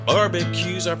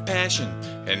Barbecue's our passion,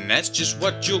 and that's just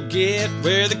what you'll get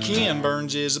where the Ken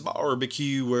Burns is a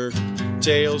barbecuer.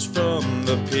 Tales from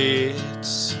the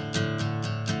pits.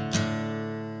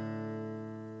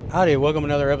 Howdy, welcome to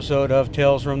another episode of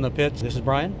Tales from the Pits. This is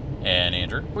Brian. And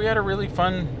Andrew. We had a really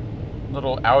fun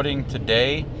little outing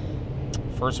today.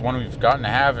 First one we've gotten to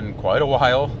have in quite a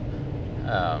while.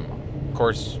 Of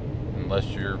course, unless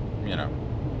you've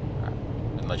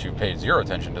paid zero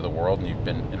attention to the world and you've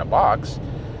been in a box,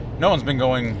 no one's been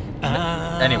going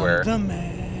anywhere. The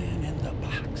man in the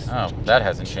box. Oh, that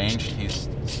hasn't changed. He's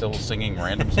still singing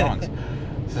random songs.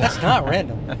 That's not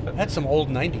random. That's some old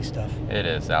 90s stuff. It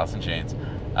is, Alice in Chains.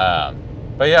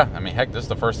 But yeah, I mean, heck, this is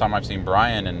the first time I've seen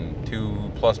Brian in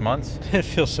 2+ months. It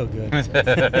feels so good.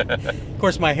 Of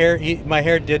course, my hair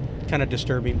did kind of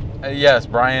disturb him. Yes,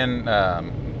 Brian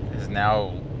is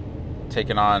now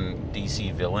taken on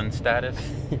DC villain status.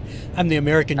 I'm the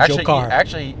American Joker.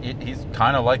 He's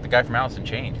kind of like the guy from Alice in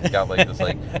Chains. He's got like this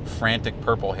frantic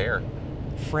purple hair.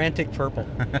 Frantic Purple.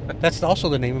 That's also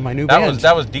the name of my new band.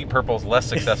 That was Deep Purple's less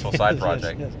successful side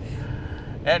project. Yes.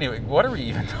 Anyway, what are we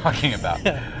even talking about?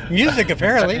 Music,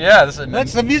 apparently. Yeah,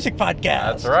 that's the music podcast.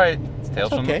 That's right. It's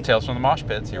Tales from the Mosh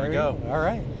Pits. Here we go. All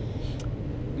right.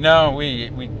 No, we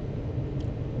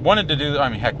wanted to do. I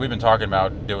mean, heck, we've been talking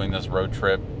about doing this road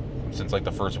trip since like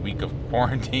the first week of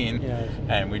quarantine,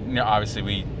 and obviously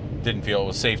we didn't feel it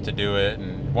was safe to do it,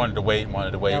 and wanted to wait.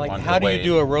 How do you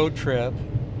do a road trip?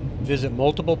 Visit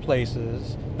multiple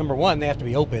places. Number one, they have to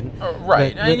be open.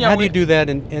 Right. But how do you do that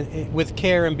with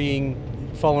care and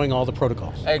following all the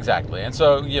protocols? Exactly. And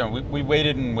so, we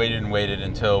waited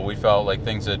until we felt like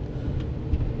things had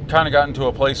kind of gotten to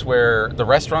a place where the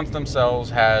restaurants themselves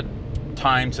had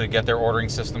time to get their ordering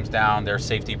systems down, their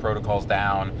safety protocols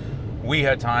down. We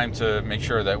had time to make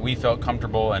sure that we felt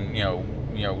comfortable and,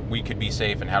 we could be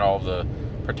safe and had all the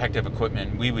protective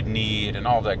equipment we would need and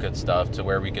all that good stuff to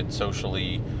where we could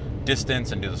socially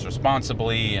distance and do this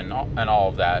responsibly and all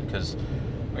of that, because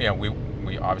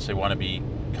we obviously want to be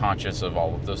conscious of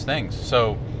all of those things.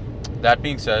 So that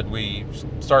being said, we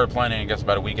started planning, I guess,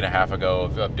 about a week and a half ago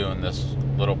of doing this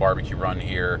little barbecue run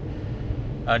here,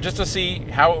 just to see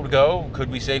how it would go. Could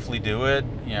we safely do it?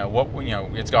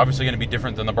 It's obviously going to be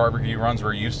different than the barbecue runs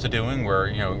we're used to doing,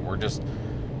 where we're just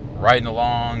riding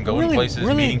along, going places,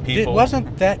 meeting people. It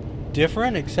wasn't that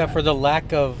different, except for the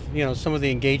lack of some of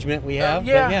the engagement we have.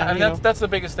 That's the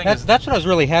biggest thing. That's what I was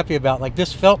really happy about. Like,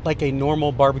 this felt like a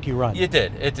normal barbecue run. It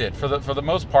did for the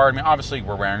most part. I mean, obviously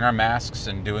we're wearing our masks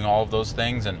and doing all of those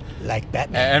things, and like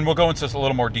Batman. And we'll go into a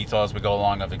little more detail as we go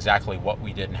along of exactly what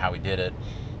we did and how we did it.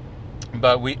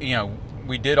 But we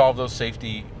did all of those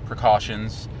safety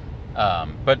precautions,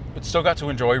 but still got to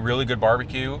enjoy really good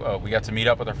barbecue. We got to meet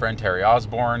up with our friend Terry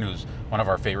Osborne, who's one of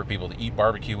our favorite people to eat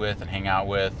barbecue with and hang out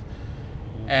with.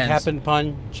 And happened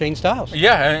upon Shane Styles.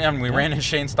 Yeah, and we ran into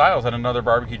Shane Styles at another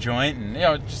barbecue joint, and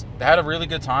just had a really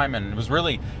good time. And it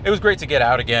was great to get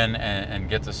out again and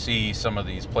get to see some of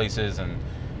these places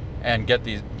and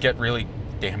get really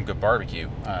damn good barbecue.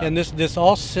 And this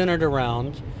all centered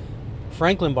around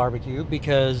Franklin Barbecue,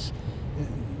 because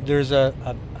there's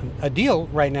a deal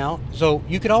right now. So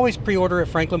you could always pre-order at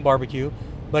Franklin Barbecue,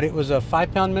 but it was a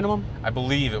 5-pound minimum. I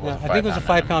believe it was. I think it was a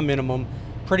 5-pound minimum,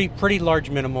 pretty large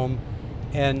minimum,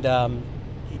 and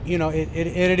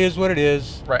it is what it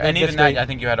is. Right, and even that, I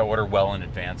think you had to order well in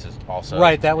advance also.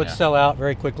 Right, that would sell out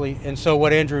very quickly. And so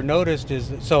what Andrew noticed is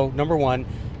number one,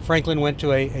 Franklin went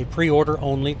to a pre-order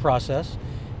only process,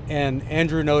 and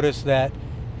Andrew noticed that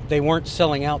they weren't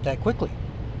selling out that quickly.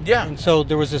 Yeah. And so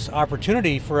there was this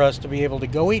opportunity for us to be able to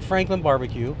go eat Franklin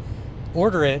Barbecue,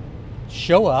 order it,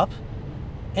 show up,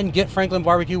 and get Franklin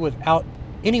Barbecue without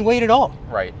any wait at all.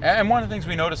 Right. And one of the things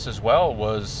we noticed as well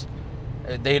was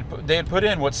they had put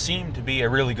in what seemed to be a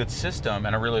really good system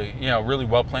and a really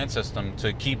well-planned system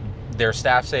to keep their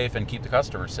staff safe and keep the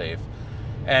customers safe.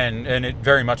 And it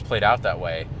very much played out that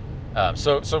way.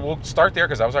 So we'll start there,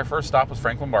 because that was our first stop with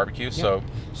Franklin Barbecue. Yep.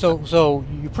 So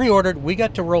you pre-ordered. We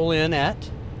got to roll in at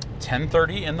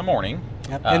 10:30 in the morning.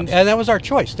 Yep. And that was our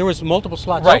choice. There was multiple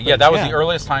slots. Right. open. Yeah, that was the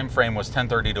earliest time frame, was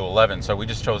 10:30 to 11. So we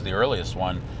just chose the earliest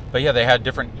one. But yeah, they had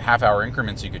different half-hour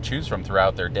increments you could choose from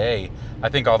throughout their day. I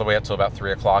think all the way up to about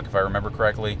 3 o'clock, if I remember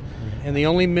correctly. And the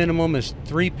only minimum is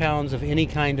 3 pounds of any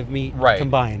kind of meat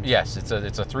combined. Yes, it's a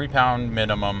 3-pound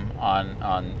minimum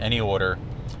on any order.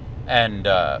 And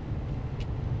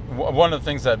one of the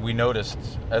things that we noticed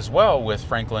as well with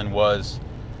Franklin was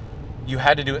you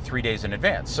had to do it 3 days in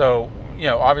advance. So,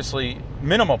 obviously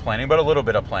minimal planning, but a little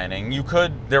bit of planning.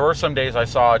 There were some days I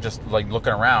saw, just like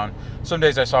looking around, some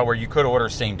days I saw where you could order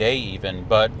same day even,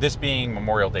 but this being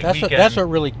Memorial Day weekend. That's what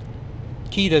really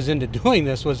keyed us into doing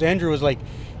this was Andrew was like,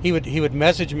 he would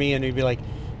message me and he'd be like,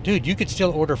 dude, you could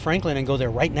still order Franklin and go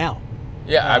there right now.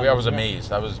 Yeah, I was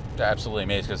amazed. I was absolutely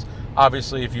amazed because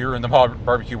obviously, if you're in the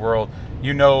barbecue world,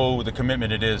 you know the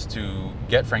commitment it is to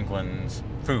get Franklin's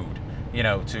food. You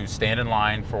know, to stand in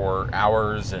line for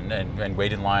hours and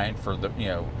wait in line for the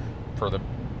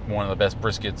one of the best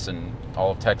briskets in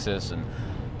all of Texas, and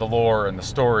the lore and the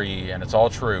story, and it's all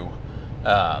true.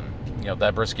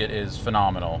 That brisket is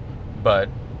phenomenal, but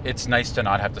it's nice to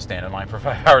not have to stand in line for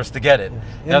 5 hours to get it.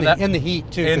 In the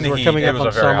heat too, because we're coming up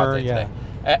on summer. Yeah.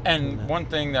 And one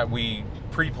thing that we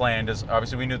pre-planned is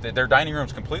obviously we knew that their dining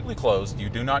room's completely closed. You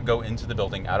do not go into the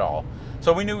building at all.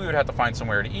 So we knew we would have to find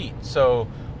somewhere to eat. So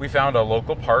we found a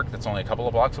local park that's only a couple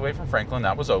of blocks away from Franklin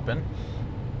that was open.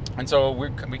 And so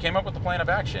we came up with a plan of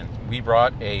action. We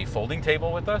brought a folding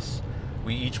table with us.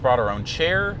 We each brought our own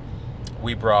chair.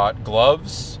 We brought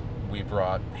gloves. We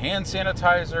brought hand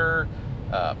sanitizer,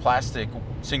 plastic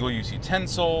single-use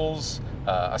utensils,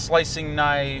 a slicing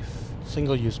knife,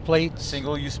 single-use plates,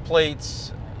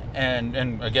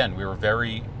 and again, we were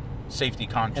very safety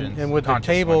conscious. And with the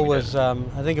table was,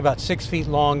 I think, about 6 feet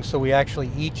long, so we actually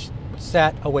each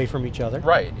sat away from each other.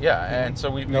 Right, yeah, and so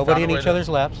we nobody in each other's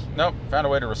laps. Nope, found a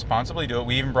way to responsibly do it.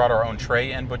 We even brought our own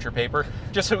tray and butcher paper,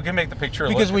 just so we can make the picture.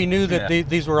 Because we knew that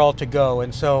these were all to go,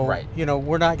 and so right.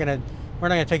 We're not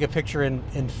gonna take a picture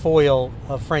in foil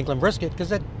of Franklin brisket,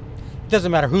 because it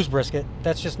doesn't matter whose brisket.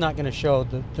 That's just not going to show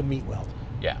the meat well.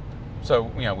 Yeah. So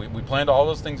we planned all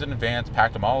those things in advance,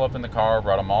 packed them all up in the car,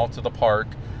 brought them all to the park,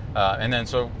 and then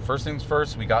so first things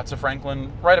first, we got to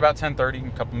Franklin right about 10:30,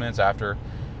 a couple minutes after,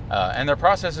 and their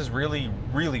process is really,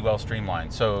 really well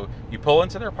streamlined. So you pull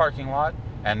into their parking lot,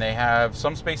 and they have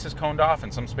some spaces coned off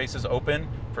and some spaces open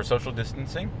for social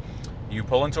distancing. You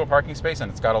pull into a parking space,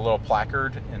 and it's got a little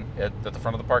placard at the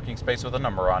front of the parking space with a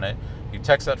number on it. You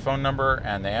text that phone number,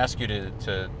 and they ask you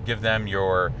to give them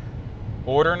your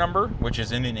order number, which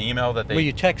is in an email that they... Well,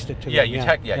 you text it to them.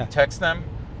 You text them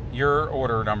your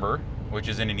order number, which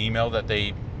is in an email that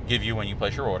they give you when you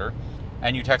place your order,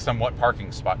 and you text them what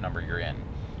parking spot number you're in.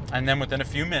 And then within a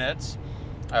few minutes,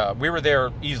 we were there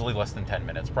easily less than 10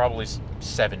 minutes, probably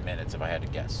 7 minutes if I had to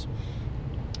guess.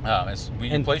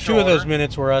 And two of those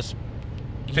minutes were us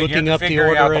looking up the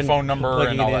order out the and phone number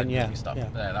and all that goofy stuff.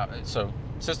 Yeah. And, so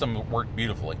system worked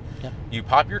beautifully. Yeah. You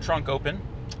pop your trunk open.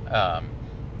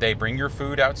 They bring your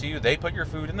food out to you. They put your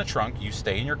food in the trunk. You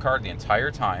stay in your car the entire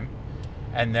time.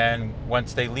 And then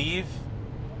once they leave,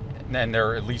 and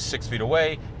they're at least 6 feet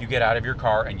away, you get out of your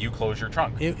car and you close your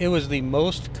trunk. It was the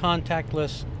most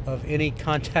contactless of any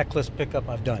contactless pickup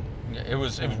I've done. It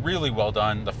was really well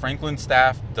done. The Franklin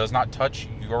staff does not touch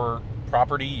your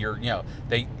property.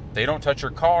 They don't touch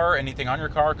your car, anything on your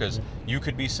car, because you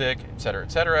could be sick, et cetera,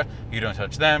 et cetera. You don't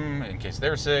touch them in case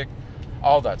they're sick,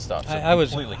 all that stuff. So I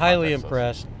was highly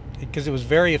impressed because it was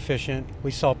very efficient.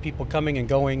 We saw people coming and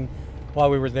going while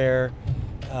we were there.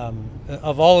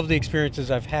 Of all of the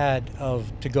experiences I've had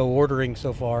of to-go ordering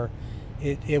so far,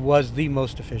 it was the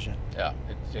most efficient. Yeah,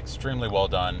 it's extremely well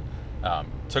done.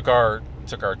 Took our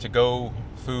to-go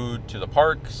food to the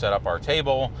park, set up our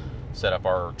table, set up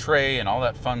our tray and all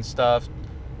that fun stuff,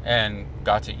 and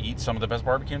got to eat some of the best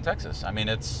barbecue in Texas. I mean,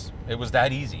 it was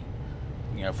that easy,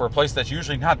 for a place that's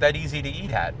usually not that easy to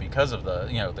eat at because of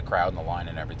the crowd and the line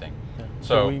and everything. Yeah.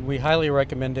 So we highly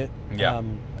recommend it. Yeah.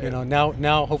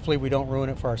 Now hopefully we don't ruin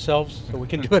it for ourselves, so we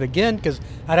can do it again, because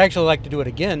I'd actually like to do it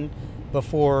again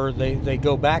before they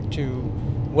go back to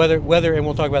whether, and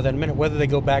we'll talk about that in a minute, whether they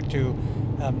go back to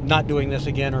not doing this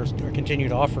again or continue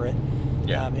to offer it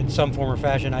in some form or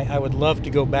fashion. I would love to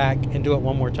go back and do it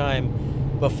one more time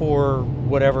before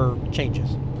whatever changes.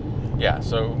 Yeah,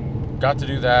 so got to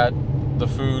do that. The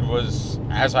food was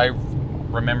as I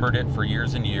remembered it for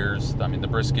years and years. I mean, the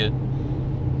brisket,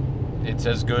 it's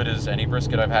as good as any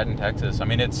brisket I've had in Texas. I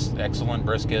mean, it's excellent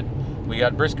brisket. We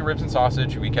got brisket, ribs, and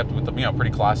sausage. We kept with the pretty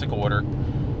classic order.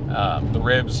 The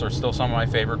ribs are still some of my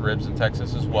favorite ribs in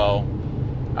Texas as well.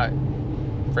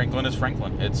 Franklin is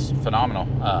Franklin. It's phenomenal,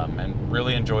 and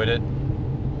really enjoyed it.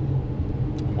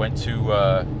 Went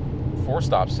to 4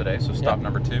 stops today, so stop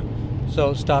number 2.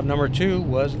 So stop number 2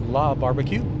 was La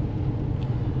Barbecue,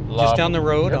 just down the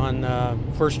road on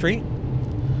 1st Street.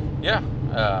 Yeah,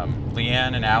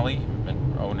 Leanne and Allie have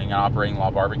been owning and operating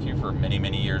La Barbecue for many,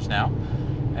 many years now,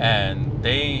 and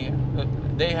they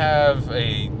have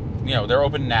they're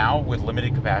open now with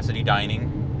limited capacity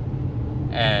dining,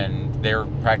 and they're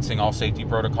practicing all safety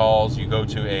protocols. You go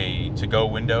to a to-go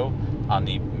window on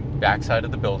the back side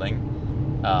of the building.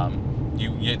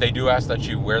 They do ask that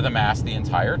you wear the mask the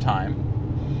entire time.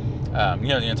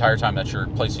 The entire time that you're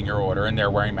placing your order, and they're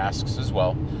wearing masks as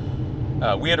well.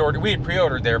 We had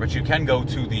pre-ordered there, but you can go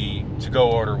to the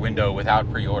to-go order window without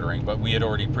pre-ordering. But we had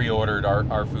already pre-ordered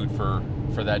our food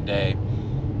for that day.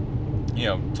 You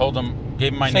know, told them,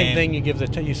 gave them my name. Same thing. You give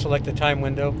you select the time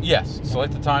window. Yes,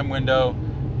 select the time window.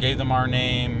 Gave them our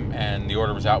name, and the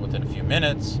order was out within a few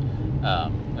minutes.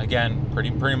 Again,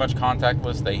 pretty much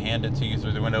contactless. They hand it to you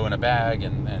through the window in a bag,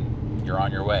 and you're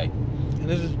on your way. And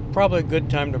this is probably a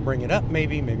good time to bring it up.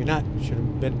 Maybe not. Should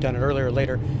have been done it earlier or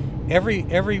later.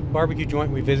 Every barbecue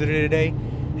joint we visited today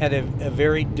had a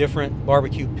very different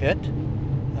barbecue pit.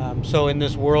 So in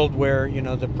this world where, you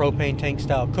know, the propane tank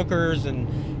style cookers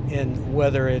and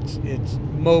whether it's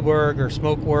Moberg or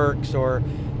Smokeworks or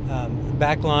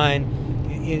Backline,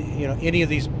 you know, any of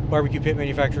these barbecue pit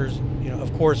manufacturers, you know,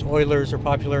 of course Oilers are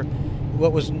popular.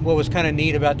 What was kind of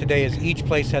neat about today is each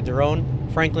place had their own.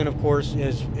 Franklin, of course,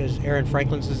 is Aaron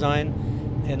Franklin's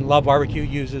design, and La Barbecue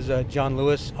uses John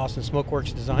Lewis, Austin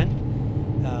Smokeworks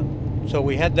design. So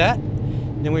we had that.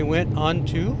 Then we went on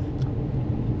to...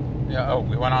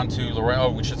 we went on to Lorraine.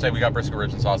 Oh, we should say we got brisket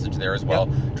ribs and sausage there as well.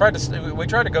 Yep. We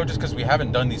tried to go just because we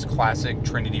haven't done these classic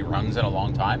Trinity runs in a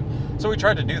long time. So we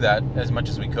tried to do that as much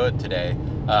as we could today.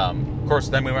 Of course,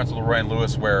 then we went to Leroy and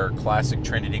Lewis, where classic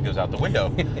Trinity goes out the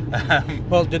window.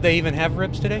 Well, did they even have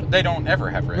ribs today? They don't ever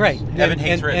have ribs. Right. Evan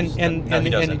hates ribs. No, he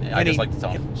doesn't. I just like to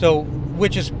tell him. So,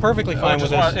 which is perfectly fine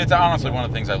with us. It's honestly one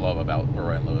of the things I love about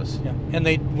Leroy and Lewis. Yeah. And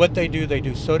they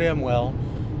do so damn well.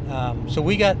 So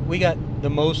we got the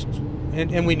most,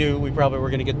 and we knew we probably were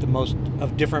going to get the most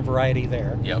of different variety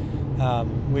there. Yep.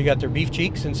 We got their beef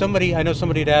cheeks, and I know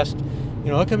somebody had asked,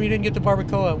 you know, how come you didn't get the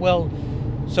barbacoa? Well,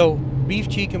 so beef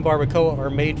cheek and barbacoa are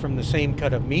made from the same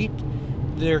cut of meat.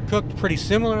 They're cooked pretty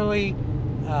similarly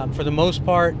for the most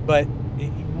part, but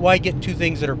why get two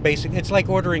things that are basic? It's like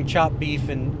ordering chopped beef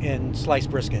and sliced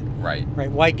brisket. Right.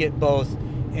 Right. Why get both?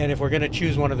 And if we're going to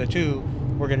choose one of the two,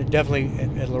 we're going to definitely,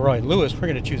 at Leroy and Lewis, we're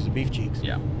going to choose the beef cheeks.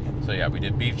 Yeah. So yeah, we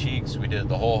did beef cheeks. We did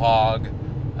the whole hog.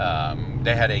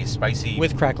 They had a spicy...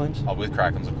 With cracklins. Oh, with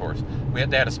cracklins, of course.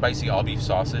 They had a spicy all-beef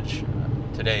sausage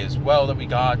today as well that we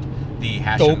got. The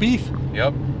hash... beef.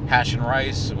 Yep. Hash and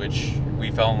rice, which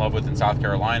we fell in love with in South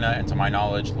Carolina. And to my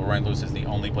knowledge, Leroy and Lewis is the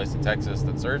only place in Texas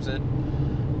that serves it.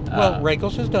 Well,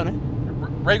 Regal's has done it.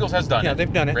 Regal's has done it. Yeah,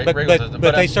 they've done it.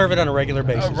 But they serve it on a regular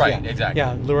basis. Right, yeah. Exactly.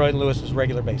 Yeah, Leroy and Lewis is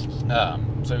regular basis.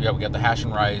 So yeah, we got the hash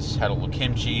and rice, had a little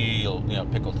kimchi, you know,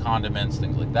 pickled condiments,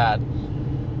 things like that.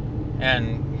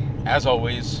 And as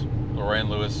always, Leroy and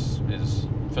Lewis is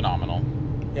phenomenal.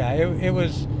 Yeah, it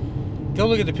was. Go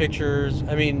look at the pictures.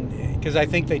 I mean, because I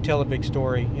think they tell a big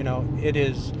story. You know, it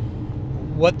is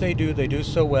what they do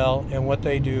so well, and what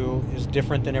they do is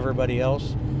different than everybody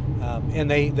else.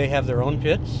 And they have their own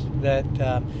pits that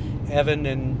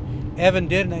Evan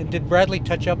did. Did Bradley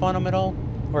touch up on them at all,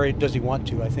 or does he want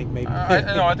to? I think maybe.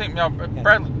 I think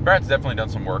Brad's definitely done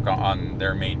some work on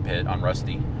their main pit on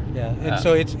Rusty. Yeah, and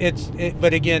so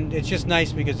but again, it's just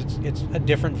nice because it's a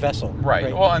different vessel.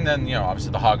 Right. Well, and then, you know,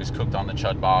 obviously the hog is cooked on the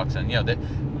chud box, and you know,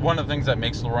 one of the things that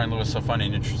makes Leroy and Lewis so fun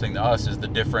and interesting to us is the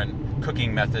different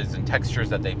cooking methods and textures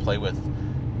that they play with,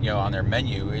 you know, on their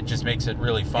menu. It just makes it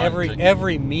really fun.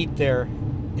 Every meat there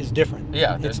is different.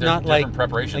 Yeah, it's not like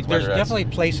preparations. Like there's definitely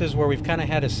places where we've kind of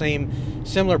had a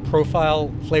similar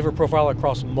flavor profile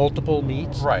across multiple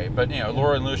meats. Right, but you know,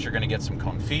 Leroy and Lewis, you're going to get some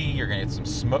confit, you're going to get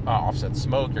some offset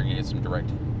smoke, you're going to get some direct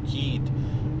heat.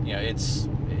 You know,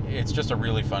 it's just a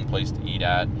really fun place to eat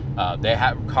at. They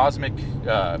have Cosmic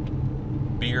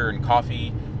Beer and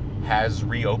Coffee has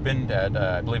reopened at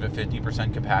I believe at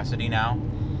 50% capacity now.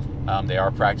 They are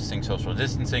practicing social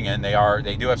distancing, and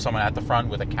they do have someone at the front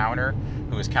with a counter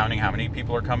who is counting how many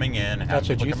people are coming in. And that's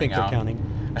what you think they're counting.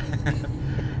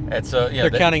 It's they're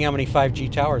counting how many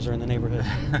 5G towers are in the neighborhood.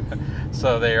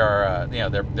 So they are,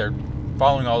 they're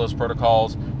following all those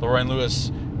protocols. Leroy and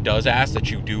Lewis does ask that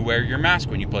you do wear your mask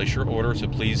when you place your order, so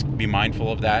please be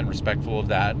mindful of that and respectful of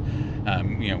that.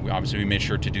 Obviously we made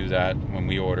sure to do that when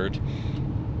we ordered.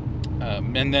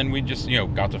 And then we just,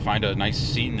 got to find a nice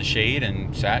seat in the shade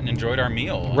and sat and enjoyed our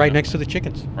meal. Right next to the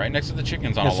chickens. Right next to the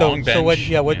chickens on a long bench. So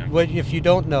what if you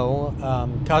don't know,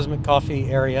 Cosmic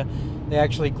Coffee area, they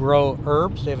actually grow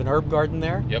herbs. They have an herb garden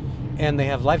there. Yep. And they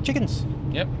have live chickens.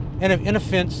 Yep. And in a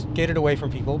fence, gated away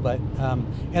from people, but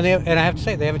and I have to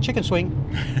say they have a chicken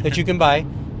swing that you can buy.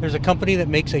 There's a company that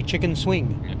makes a chicken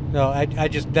swing. Yep. No, I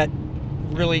just that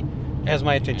really has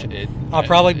my attention. I'll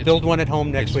probably build one at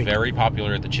home next week. It's very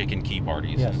popular at the chicken key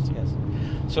parties. Yes.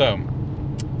 So,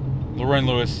 Leroy and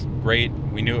Lewis, great.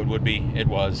 We knew it would be. It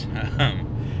was.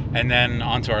 And then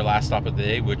on to our last stop of the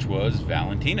day, which was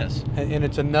Valentina's. And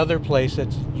it's another place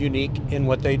that's unique in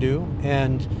what they do.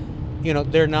 And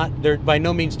they're by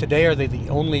no means today are they the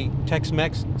only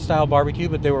Tex-Mex style barbecue,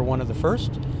 but they were one of the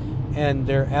first, and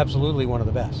they're absolutely one of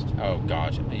the best. Oh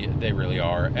gosh, they really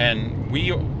are. And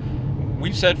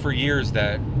we've said for years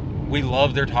that we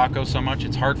love their tacos so much,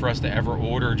 it's hard for us to ever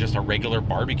order just a regular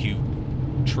barbecue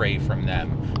tray from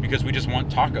them, because we just want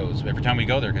tacos every time we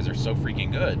go there because they're so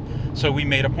freaking good. So we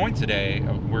made a point today,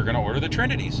 we're going to order the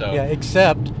Trinity. So yeah,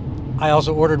 except I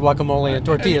also ordered guacamole and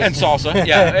tortillas. And salsa.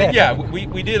 Yeah,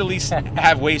 we did at least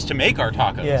have ways to make our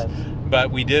tacos. Yes. But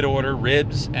we did order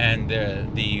ribs and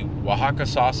the Oaxaca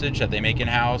sausage that they make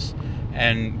in-house,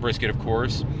 and brisket, of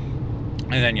course.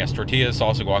 And then, yes, tortillas,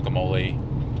 salsa, guacamole.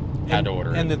 Had to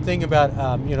order. And the thing about,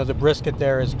 the brisket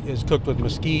there is cooked with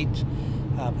mesquite.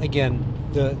 Again,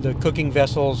 the cooking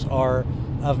vessels are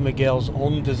of Miguel's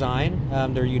own design.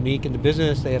 They're unique in the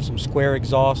business. They have some square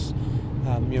exhausts.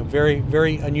 Very,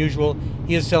 very unusual.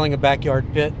 He is selling a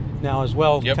backyard pit now as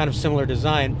well, Yep. kind of similar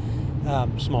design,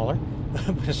 smaller,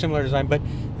 but a similar design. But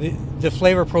the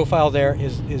flavor profile there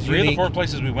is unique. 3 of the 4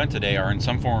 places we went today are in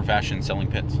some form or fashion selling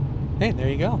pits. Hey, there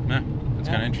you go. Yeah, it's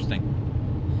kind of interesting.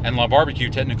 And La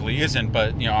Barbecue technically isn't,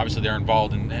 but obviously they're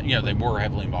involved in. They were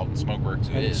heavily involved in Smokeworks.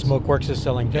 And Smokeworks is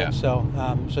selling pits,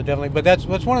 Yeah. so definitely. But that's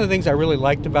one of the things I really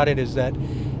liked about it, is that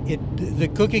the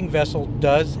cooking vessel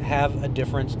does have a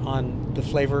difference on the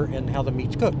flavor and how the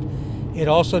meat's cooked. It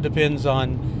also depends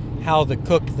on how the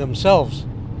cook themselves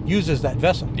uses that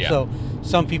vessel. Yeah. So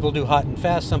some people do hot and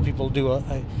fast. Some people do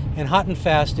and hot and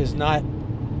fast is not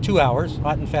 2 hours.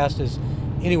 Hot and fast is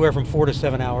anywhere from 4 to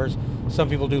 7 hours. Some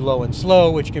people do low and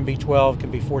slow, which can be 12,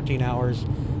 can be 14 hours.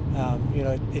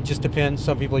 It just depends.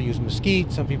 Some people use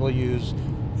mesquite. Some people use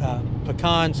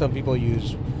pecan. Some people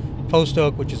use post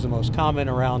oak, which is the most common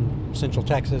around Central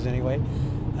Texas anyway.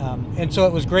 And so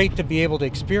it was great to be able to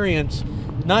experience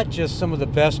not just some of the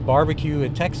best barbecue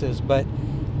in Texas, but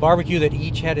barbecue that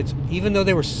each had its, even though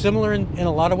they were similar in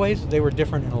a lot of ways, they were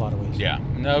different in a lot of ways. Yeah,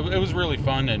 no, it was really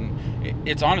fun, and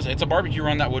it's a barbecue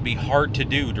run that would be hard to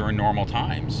do during normal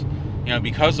times.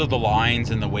 Because of the lines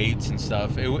and the weights and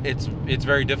stuff, it's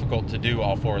very difficult to do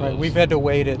all 4 of those. We've had to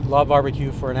wait at La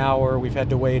Barbecue for an hour. We've had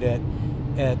to wait at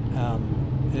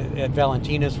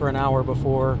Valentina's for an hour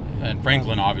before. And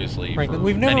Franklin, obviously. Franklin.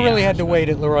 We've never really had to wait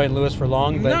at Leroy and Lewis for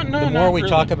long, but No, the more we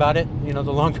really. talk about it, the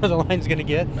longer the line's going to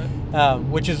get,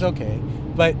 which is okay.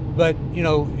 But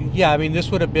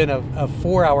this would have been a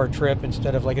 4-hour trip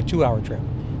instead of like a 2-hour trip.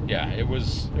 Yeah, it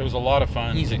was a lot of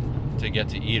fun Easy. to get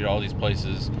to eat at all these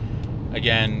places.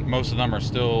 Again, most of them are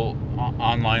still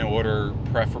online order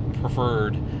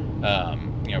preferred.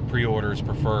 Pre-orders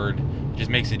preferred. Just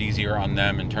makes it easier on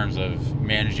them in terms of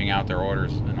managing out their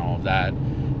orders and all of that.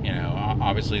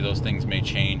 Obviously those things may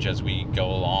change as we go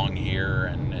along here,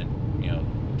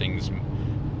 and things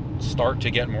start to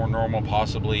get more normal.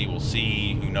 Possibly, we'll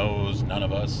see. Who knows? None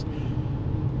of us.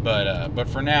 But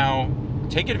for now,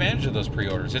 take advantage of those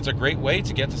pre-orders. It's a great way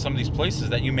to get to some of these places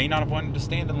that you may not have wanted to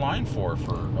stand in line for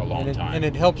a long time. And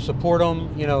it helps support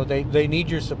them. They need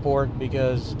your support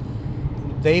because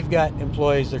they've got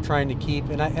employees they're trying to keep.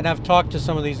 And I've talked to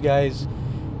some of these guys,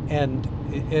 and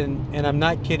I'm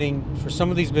not kidding. For some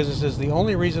of these businesses, the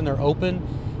only reason they're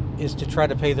open is to try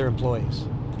to pay their employees.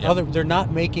 Yep. They're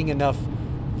not making enough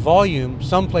volume.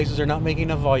 Some places are not making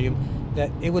enough volume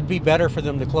that it would be better for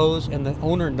them to close, and the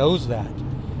owner knows that.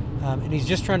 And he's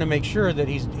just trying to make sure that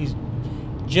he's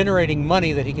generating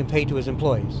money that he can pay to his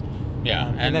employees.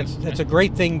 Yeah, and that's a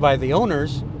great thing by the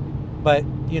owners, but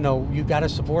you got to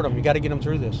support them. You got to get them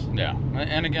through this. Yeah,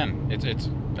 and again, it's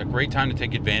a great time to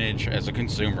take advantage as a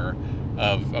consumer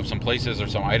of some places or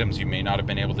some items you may not have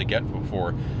been able to get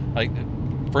before. Like,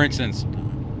 for instance,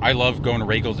 I love going to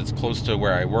Regal's. It's close to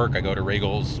where I work. I go to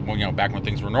Regal's. Well, back when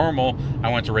things were normal,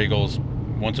 I went to Regal's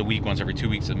once a week, once every 2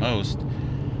 weeks at most.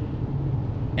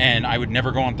 And I would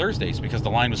never go on Thursdays because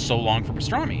the line was so long for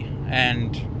pastrami.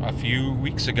 And a few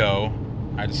weeks ago,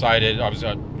 I decided I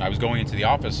was going into the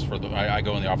office I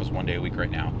go in the office 1 day a week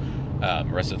right now. The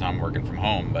rest of the time I'm working from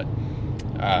home. But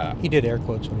he did air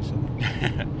quotes when he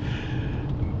said that.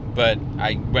 But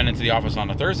I went into the office on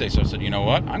a Thursday, so I said, you know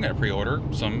what? I'm going to pre-order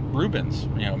some Reubens.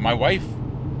 My wife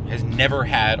has never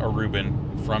had a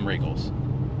Reuben from Regal's.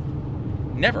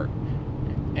 Never.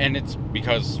 And it's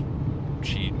because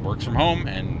she works from home,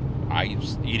 and I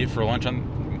eat it for lunch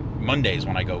on Mondays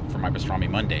when I go for my pastrami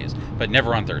Mondays, but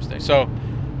never on Thursday. So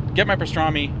get my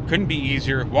pastrami, couldn't be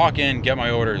easier. Walk in, get my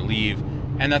order, leave.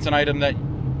 And that's an item that,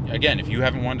 again, if you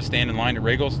haven't wanted to stand in line at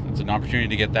Regal's, it's an opportunity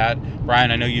to get that. Brian,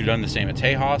 I know you've done the same at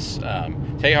Tejas.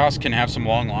 Tejas can have some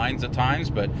long lines at times,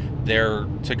 but their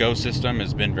to-go system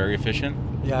has been very efficient.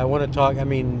 Yeah, I want to talk. I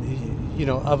mean,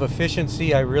 of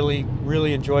efficiency, I really,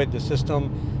 really enjoyed the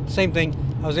system. Same thing,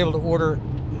 I was able to order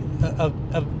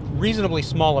a reasonably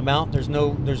small amount. There's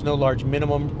no large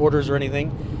minimum orders or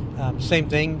anything. Same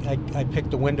thing, I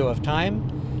picked a window of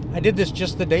time. I did this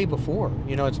just the day before.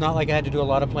 It's not like I had to do a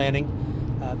lot of planning.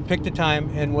 Pick the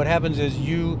time, and what happens is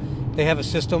they have a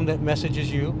system that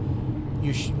messages you.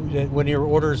 When your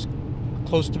order's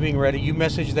close to being ready, you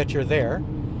message that you're there,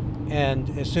 and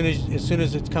as soon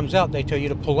as it comes out, they tell you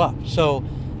to pull up. So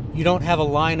you don't have a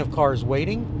line of cars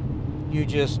waiting. You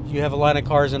have a line of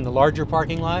cars in the larger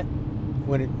parking lot.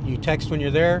 You text when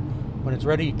you're there. When it's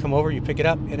ready, you come over, you pick it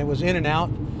up, and it was in and out.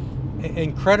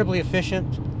 Incredibly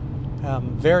efficient.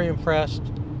 Very impressed.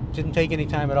 Didn't take any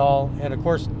time at all, and of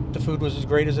course the food was as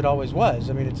great as it always was.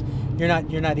 I mean,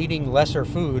 you're not eating lesser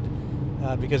food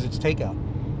because it's takeout.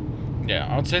 Yeah,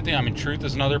 I would say Truth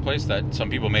is another place that some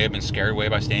people may have been scared away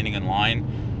by standing in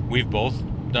line. We've both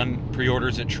done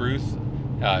pre-orders at Truth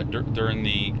during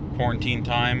the quarantine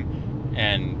time,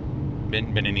 and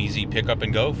been an easy pick up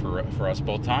and go for us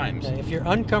both times. If you're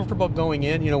uncomfortable going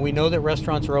in, we know that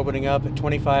restaurants are opening up at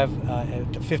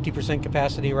 25 to 50%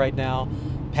 capacity right now.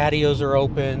 Patios are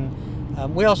open.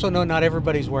 We also know not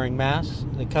everybody's wearing masks,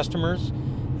 the customers,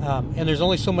 and there's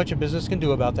only so much a business can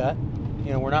do about that.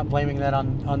 We're not blaming that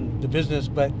on the business,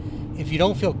 but if you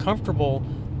don't feel comfortable,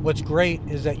 what's great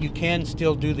is that you can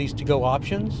still do these to-go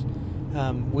options.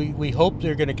 We hope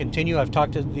they're going to continue. I've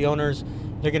talked to the owners.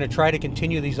 They're going to try to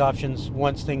continue these options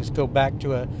once things go back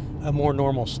to a more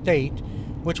normal state,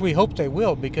 which we hope they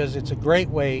will, because it's a great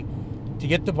way to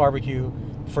get the barbecue.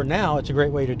 For now, it's a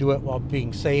great way to do it while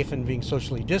being safe and being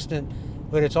socially distant,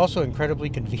 but it's also incredibly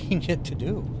convenient to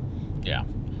do. Yeah.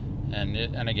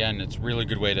 And again, it's a really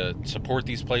good way to support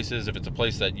these places. If it's a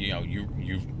place that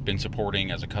you've been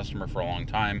supporting as a customer for a long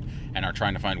time and are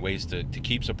trying to find ways to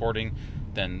keep supporting,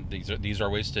 then these are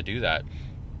ways to do that.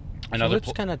 Go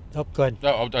ahead.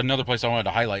 Another place I wanted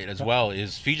to highlight as well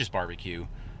is Feges Barbecue.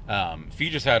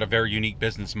 Feges had a very unique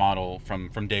business model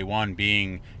from day one,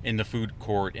 being in the food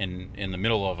court in the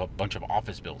middle of a bunch of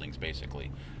office buildings,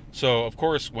 basically. So, of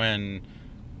course, when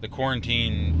the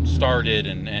quarantine started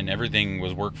and everything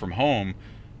was work from home,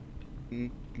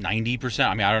 90%,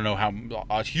 I don't know how,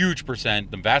 a huge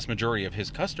percent, the vast majority of his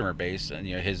customer base, and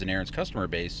his and Aaron's customer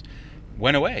base,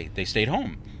 went away. They stayed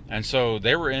home. And so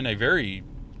they were in a very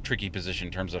tricky position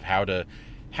in terms of how to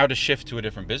shift to a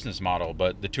different business model.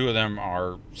 But the two of them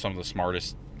are some of the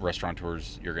smartest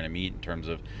restaurateurs you're going to meet in terms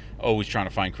of always trying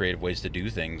to find creative ways to do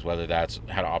things, whether that's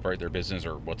how to operate their business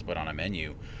or what to put on a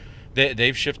menu.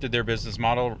 They've shifted their business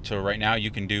model to right now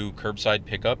you can do curbside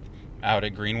pickup out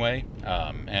at Greenway,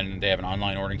 and they have an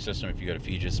online ordering system. If you go to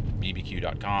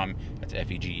fegesbbq.com, that's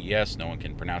Feges, no one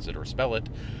can pronounce it or spell it,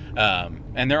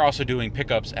 and they're also doing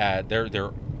pickups at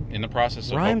they're in the process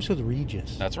of rhymes with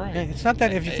Regis. That's right. It's not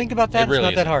that, if you think about that, really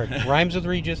it's not that hard. Rhymes with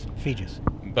Regis, Feges.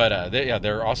 But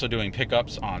they're also doing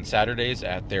pickups on Saturdays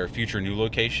at their future new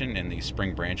location in the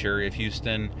Spring Branch area of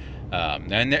Houston.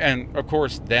 And of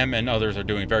course, them and others are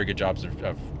doing very good jobs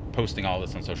of posting all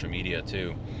this on social media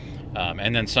too.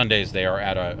 And then Sundays they are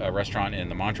at a restaurant in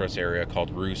the Montrose area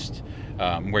called Roost,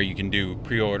 where you can do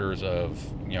pre-orders of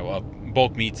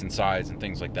bulk meats and sides and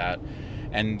things like that.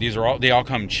 And they all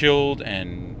come chilled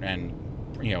and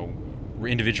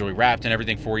individually wrapped and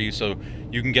everything for you, so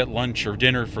you can get lunch or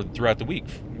dinner throughout the week,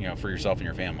 for yourself and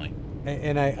your family.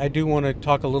 And I do want to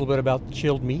talk a little bit about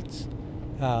chilled meats.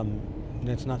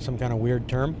 That's not some kind of weird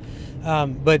term,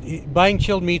 but buying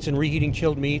chilled meats and reheating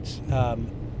chilled meats,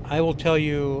 I will tell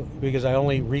you, because I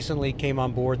only recently came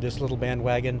on board this little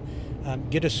bandwagon,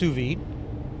 get a sous vide.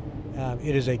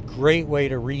 It is a great way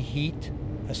to reheat,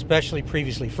 especially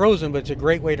previously frozen, but it's a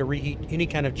great way to reheat any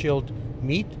kind of chilled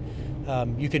meat.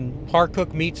 You can par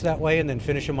cook meats that way and then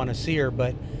finish them on a sear,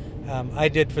 but I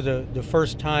did for the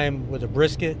first time with a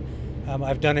brisket.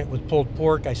 I've done it with pulled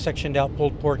pork. I sectioned out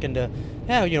pulled pork into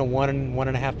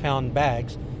 1.5 pound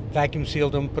bags, vacuum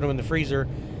sealed them, put them in the freezer,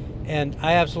 and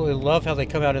I absolutely love how they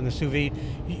come out in the sous vide.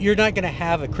 You're not going to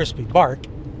have a crispy bark.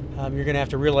 You're going to have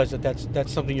to realize that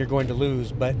that's something you're going to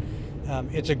lose, but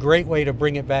it's a great way to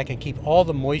bring it back and keep all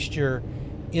the moisture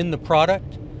in the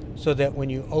product, so that when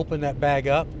you open that bag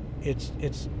up,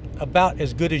 it's about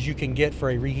as good as you can get for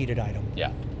a reheated item.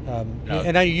 Yeah. And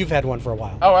I know you've had one for a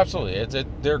while. Oh, absolutely.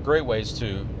 They're great ways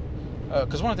to,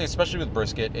 because one of the things, especially with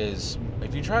brisket, is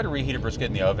if you try to reheat a brisket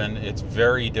in the oven, it's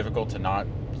very difficult to not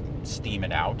steam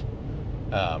it out.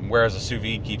 Whereas a sous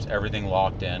vide keeps everything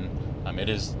locked in. It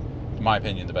is, in my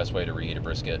opinion, the best way to reheat a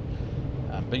brisket.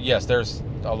 But yes, there's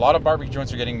a lot of barbecue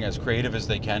joints are getting as creative as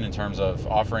they can in terms of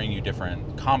offering you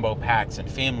different combo packs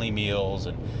and family meals,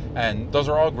 and those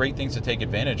are all great things to take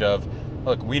advantage of.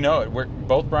 look, we know it.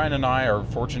 Both Brian and I are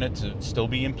fortunate to still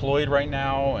be employed right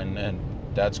now, and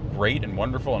that's great and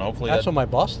wonderful, and hopefully That's what my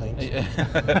boss thinks.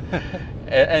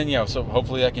 and so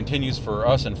hopefully that continues for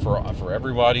us and for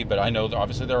everybody. But I know that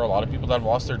obviously there are a lot of people that have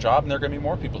lost their job, and there are going to be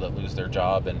more people that lose their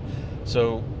job, and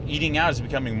so eating out is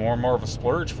becoming more and more of a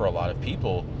splurge for a lot of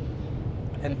people.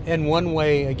 And one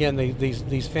way, again,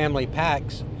 these family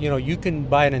packs, you can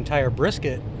buy an entire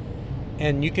brisket,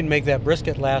 and you can make that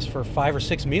brisket last for 5 or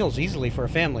 6 meals easily for a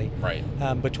family. Right.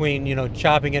 Between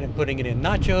chopping it and putting it in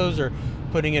nachos or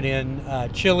putting it in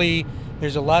chili.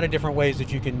 There's a lot of different ways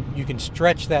that you can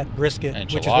stretch that brisket,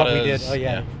 which is what we did. Oh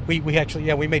yeah, we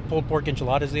actually we made pulled pork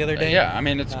enchiladas the other day. Yeah, I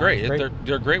mean it's great.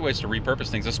 They're great ways to repurpose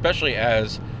things, especially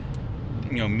as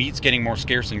meat's getting more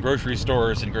scarce in grocery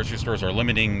stores, and grocery stores are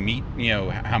limiting meat.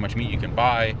 How much meat you can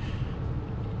buy.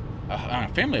 A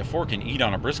family of 4 can eat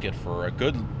on a brisket for a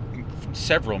good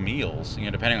several meals,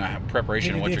 depending on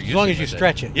preparation and what you're using. As long as you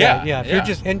stretch it. Yeah. If you're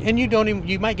just and you don't even,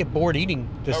 you might get bored eating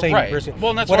the same brisket.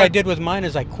 Well, that's what I did with mine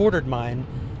is I quartered mine.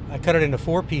 I cut it into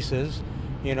 4 pieces.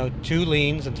 2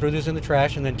 leans and threw those in the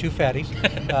trash, and then 2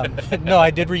 fatties. No, I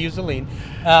did reuse the lean.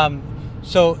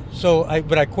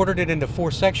 But I quartered it into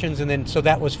 4 sections, and then so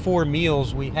that was 4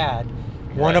 meals we had.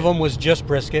 One of them was just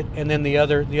brisket, and then the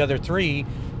other 3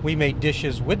 we made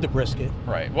dishes with the brisket.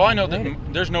 Right. Well, I know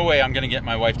that there's no way I'm going to get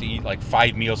my wife to eat like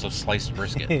 5 meals of sliced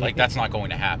brisket. Like that's not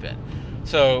going to happen.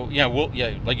 So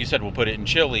like you said, we'll put it in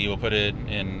chili. We'll put it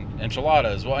in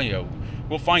enchiladas. Well,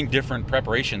 we'll find different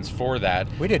preparations for that.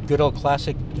 We did good old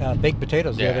classic baked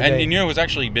potatoes the other day. And what's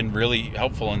actually been really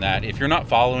helpful in that, if you're not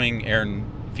following Aaron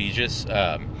Fegis,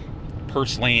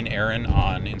 Purslane Aaron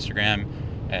on Instagram,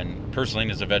 and purslane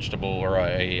is a vegetable or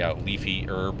a leafy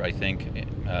herb, I think.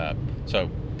 So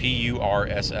Purslane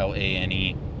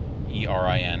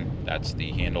ERIN, that's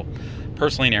the handle.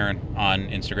 Purslane Aaron on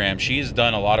Instagram. She's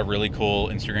done a lot of really cool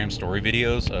Instagram story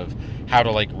videos of how to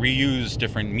reuse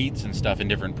different meats and stuff in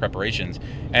different preparations.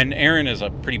 And Aaron is a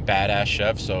pretty badass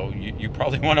chef, so you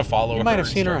probably want to follow her. You might have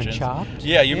seen her on Chopped.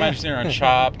 Yeah, you might have seen her on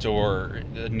Chopped, or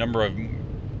a number of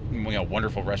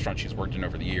wonderful restaurants she's worked in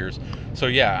over the years. So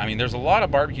there's a lot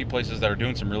of barbecue places that are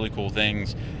doing some really cool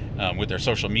things with their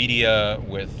social media,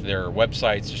 with their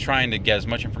websites, just trying to get as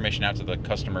much information out to the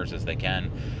customers as they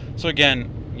can. So again,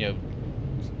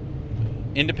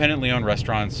 independently owned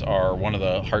restaurants are one of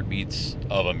the heartbeats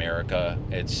of America.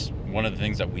 It's one of the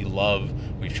things that we love.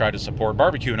 We've tried to support,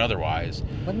 barbecue and otherwise.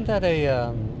 Wasn't that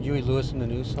a Huey Lewis in the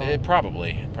News song?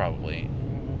 Probably.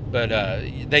 But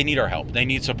they need our help. They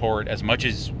need support as much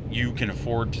as you can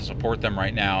afford to support them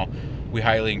right now. We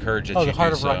highly encourage that you do so. The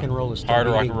Heart of Rock and Roll is still beating. Heart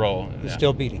of Rock and Roll. It's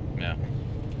still beating. Yeah.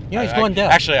 He's going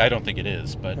deaf. Actually, I don't think it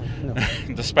is, but no.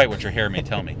 Despite what your hair may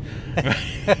tell me.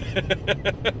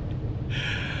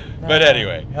 But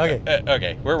anyway.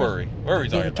 Okay. Where were we? What were we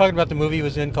talking about? Talking about the movie he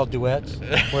was in called Duets,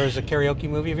 where it's a karaoke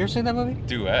movie. Have you ever seen that movie?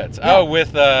 Duets. Yeah. Oh,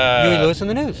 with Huey Lewis in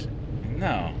the News.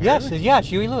 No. Yes, really? yes,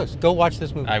 Huey Lewis. Go watch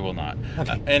this movie. I will not.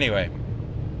 Okay. Anyway.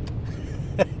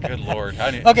 Good Lord.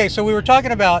 Okay, so we were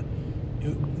talking about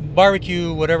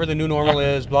barbecue, whatever the new normal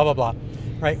is, blah, blah, blah.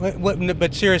 Right?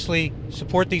 But seriously,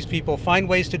 support these people. Find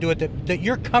ways to do it that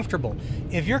you're comfortable.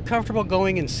 If you're comfortable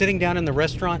going and sitting down in the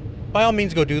restaurant, by all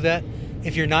means go do that.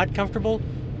 If you're not comfortable,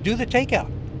 do the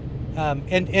takeout.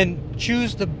 And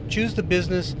choose the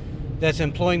business that's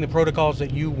employing the protocols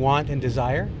that you want and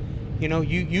desire.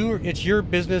 It's your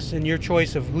business and your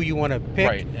choice of who you want to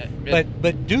pick. Right.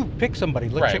 But do pick somebody.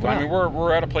 Let's check them out. I mean,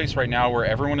 we're at a place right now where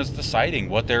everyone is deciding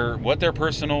what their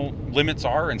personal limits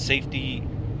are and safety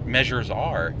measures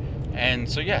are. And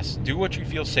so yes, do what you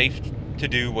feel safe to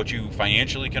do, what you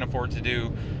financially can afford to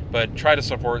do, but try to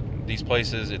support these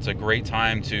places. It's a great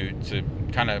time to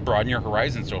kind of broaden your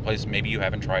horizons to a place maybe you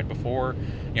haven't tried before.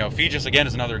 Fegis again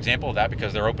is another example of that,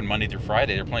 because they're open Monday through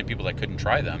Friday. There are plenty of people that couldn't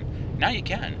try them. Now you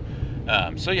can.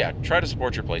 Try to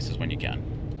support your places when you can.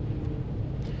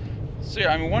 So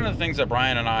one of the things that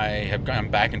Brian and I have gone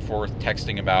back and forth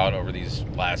texting about over these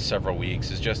last several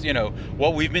weeks is just,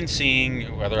 what we've been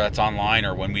seeing, whether that's online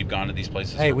or when we've gone to these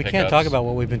places. Hey, we can't talk about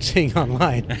what we've been seeing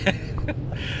online.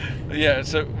 Yeah,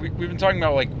 so we've been talking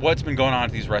about what's been going on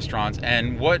at these restaurants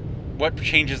and what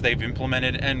changes they've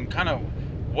implemented, and kind of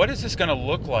what is this going to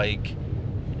look like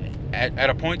at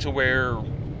a point to where,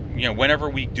 whenever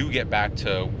we do get back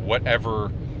to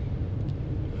whatever.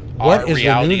 What is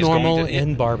the new normal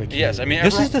in barbecue? Yes, I mean,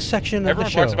 this is the section of the show.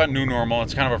 Everyone talks about new normal.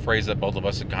 It's kind of a phrase that both of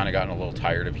us have kind of gotten a little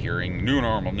tired of hearing. New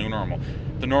normal, new normal.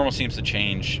 The normal seems to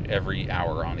change every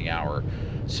hour on the hour.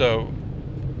 So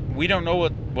we don't know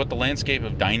what the landscape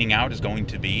of dining out is going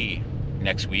to be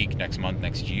next week, next month,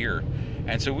 next year.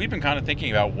 And so we've been kind of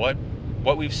thinking about what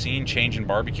what we've seen change in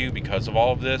barbecue because of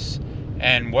all of this,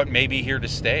 and what may be here to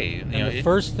stay. The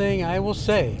first thing I will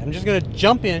say, I'm just going to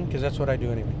jump in because that's what I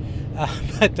do anyway.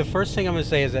 But the first thing I'm going to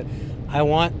say is that I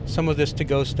want some of this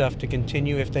to-go stuff to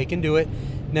continue if they can do it.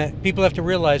 Now, people have to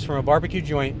realize from a barbecue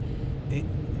joint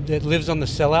that lives on the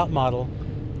sellout model,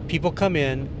 people come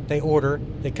in, they order,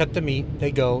 they cut the meat,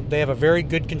 they go. They have a very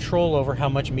good control over how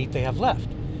much meat they have left.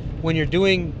 When you're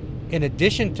doing, in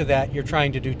addition to that, you're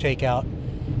trying to do takeout,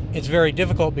 it's very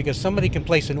difficult because somebody can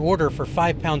place an order for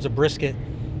 5 pounds of brisket,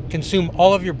 consume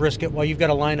all of your brisket while you've got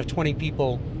a line of 20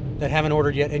 people that haven't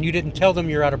ordered yet, and you didn't tell them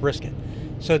you're out of brisket.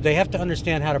 So they have to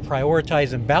understand how to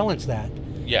prioritize and balance that.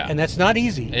 Yeah. And that's not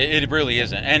easy. It really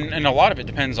isn't. And a lot of it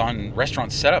depends on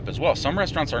restaurant setup as well. Some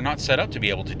restaurants are not set up to be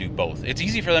able to do both. It's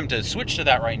easy for them to switch to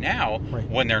that right now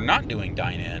when they're not doing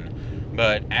dine-in.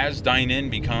 But as dine-in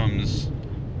becomes,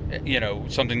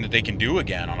 something that they can do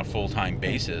again on a full-time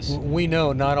basis. We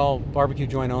know not all barbecue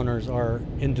joint owners are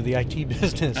into the IT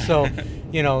business. So,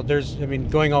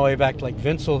 going all the way back to like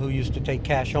Vincel, who used to take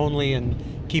cash only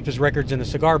and keep his records in a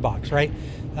cigar box, right?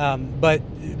 But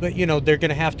they're going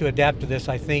to have to adapt to this,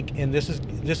 I think, and this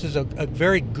is a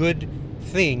very good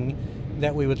thing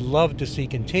that we would love to see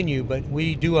continue. But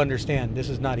we do understand this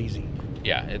is not easy.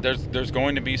 Yeah, there's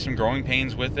going to be some growing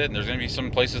pains with it, and there's going to be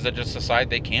some places that just decide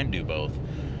they can do both.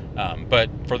 But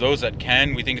for those that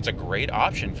can, we think it's a great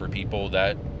option for people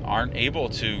that aren't able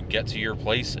to get to your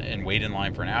place and wait in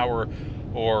line for an hour,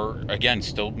 or again,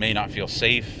 still may not feel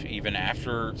safe even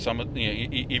after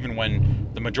even when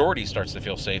the majority starts to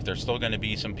feel safe. There's still going to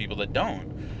be some people that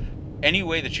don't. Any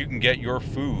way that you can get your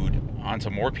food onto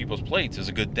more people's plates is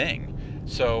a good thing.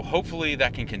 So hopefully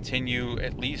that can continue,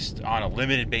 at least on a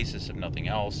limited basis, if nothing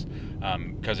else,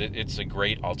 because it's a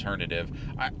great alternative.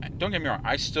 Don't get me wrong,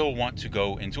 I still want to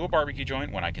go into a barbecue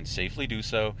joint when I can safely do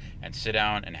so and sit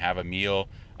down and have a meal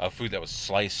of food that was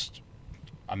sliced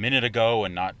a minute ago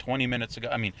and not 20 minutes ago.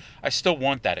 I mean, I still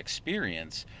want that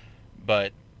experience,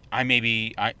 but I may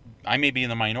be in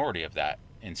the minority of that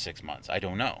in 6 months. I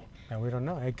don't know. We don't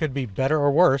know. It could be better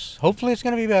or worse. Hopefully it's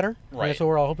going to be better. Right. That's what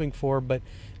we're all hoping for. But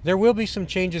there will be some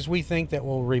changes we think that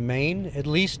will remain, at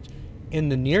least in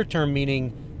the near term,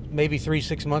 meaning maybe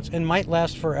 3-6 months, and might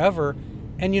last forever.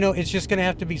 And, it's just going to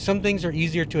have to be, some things are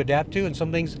easier to adapt to and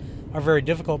some things are very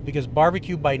difficult, because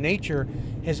barbecue by nature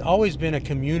has always been a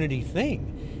community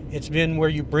thing. It's been where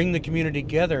you bring the community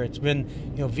together. It's been,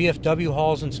 VFW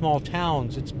halls in small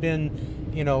towns. It's been,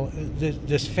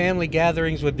 this family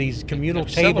gatherings with these communal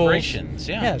tables. Celebrations,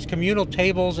 yeah. Yeah, it's communal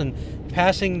tables and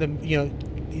passing the,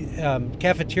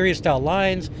 cafeteria style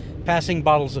lines, passing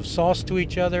bottles of sauce to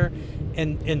each other.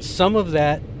 And some of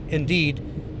that, indeed,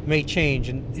 may change.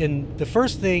 And the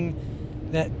first thing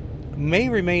that may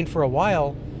remain for a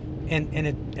while,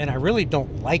 and I really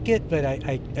don't like it, but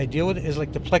I deal with it, is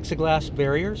like the plexiglass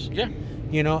barriers. Yeah.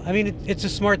 It's a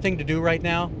smart thing to do right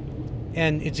now,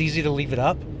 and it's easy to leave it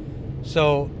up.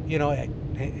 So,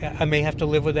 I may have to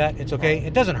live with that. It's okay.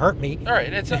 It doesn't hurt me. All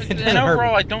right. And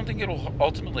overall, I don't think it'll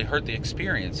ultimately hurt the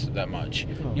experience that much.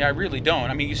 Oh. Yeah, I really don't.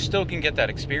 I mean, you still can get that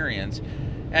experience.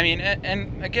 I mean,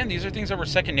 and again, these are things that were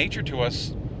second nature to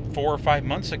us 4 or 5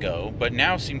 months ago, but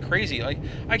now seem crazy. Like,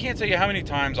 I can't tell you how many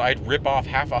times I'd rip off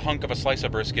half a hunk of a slice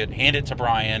of brisket, hand it to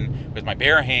Brian with my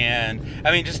bare hand.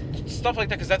 I mean, just stuff like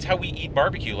that, because that's how we eat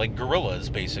barbecue, like gorillas,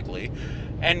 basically.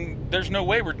 And there's no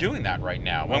way we're doing that right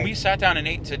now. When we sat down and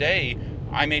ate today,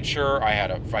 I made sure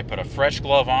I put a fresh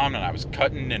glove on, and I was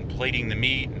cutting and plating the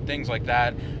meat and things like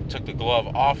that. Took the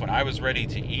glove off when I was ready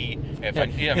to eat.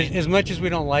 As much as we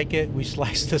don't like it, we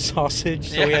sliced the sausage,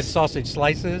 so we had sausage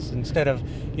slices instead of,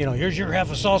 here's your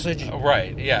half a sausage.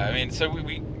 Right, yeah. I mean, so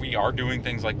we are doing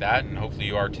things like that, and hopefully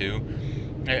you are too.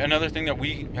 Another thing that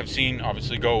we have seen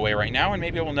obviously go away right now, and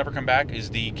maybe it will never come back, is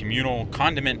the communal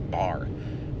condiment bar.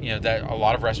 That a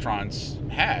lot of restaurants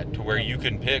had, to where you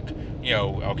can pick,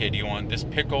 okay, do you want this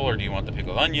pickle, or do you want the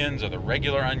pickled onions, or the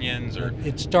regular onions, or...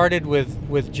 It started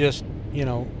with just,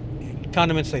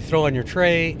 condiments they throw on your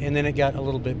tray, and then it got a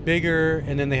little bit bigger,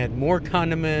 and then they had more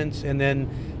condiments, and then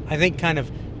I think kind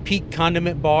of peak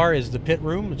condiment bar is the Pit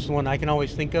Room. It's the one I can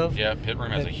always think of. Yeah, Pit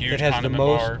Room has a huge has condiment the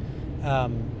most,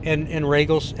 bar. And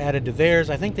Regal's added to theirs.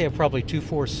 I think they have probably 2,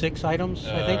 4, 6 items,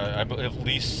 I think. At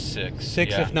least 6.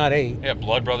 6, yeah. if not 8. Yeah,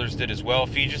 Blood Brothers did as well.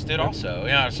 Feegis did also.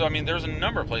 Yeah, so I mean, there's a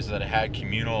number of places that had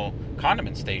communal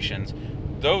condiment stations.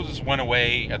 Those went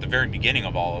away at the very beginning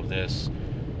of all of this,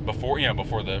 before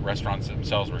the restaurants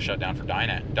themselves were shut down for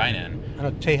dine-in. I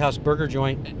know Tejas Burger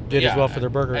Joint did as well for their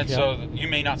burgers. And so you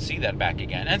may not see that back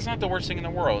again. And it's not the worst thing in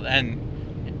the world. And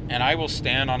I will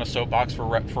stand on a soapbox for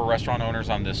restaurant owners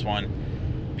on this one.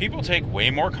 People take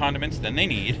way more condiments than they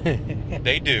need.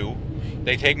 They do.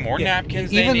 They take more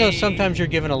napkins. Even they though need. sometimes you're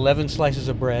given 11 slices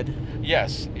of bread,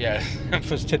 Yes, which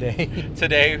was today,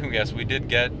 Today, yes, we did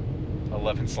get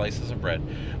 11 slices of bread,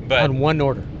 but on one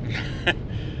order.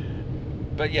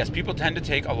 but yes, people tend to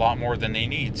take a lot more than they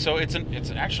need. So it's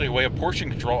actually a way of portion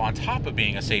control on top of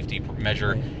being a safety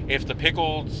measure. Right. If the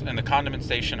pickles and the condiment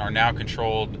station are now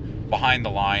controlled behind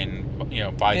the line,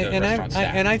 by the restaurant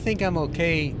staff. And I think I'm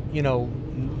okay,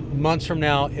 months from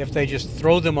now if they just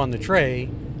throw them on the tray,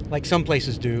 like some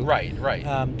places do. Right.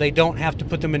 They don't have to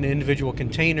put them in individual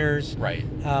containers. Right.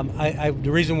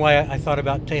 The reason why I thought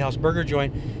about Tejas Burger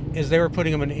Joint is they were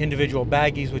putting them in individual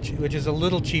baggies, which is a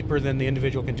little cheaper than the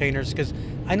individual containers, because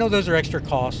I know those are extra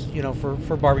costs,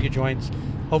 for barbecue joints.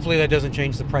 Hopefully that doesn't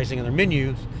change the pricing on their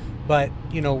menus, but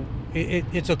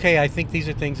it's okay. I think these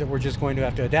are things that we're just going to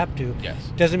have to adapt to. Yes.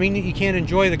 Doesn't mean that you can't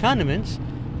enjoy the condiments.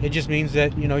 It just means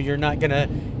that you're not going to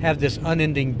have this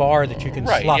unending bar that you can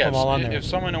slop them all on there. If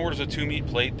someone orders a 2-meat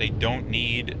plate, they don't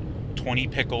need 20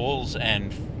 pickles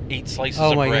and 8 slices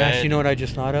Oh of my bread. gosh! You know what I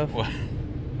just thought of? What?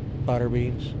 Butter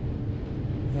beans.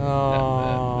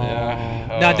 Oh.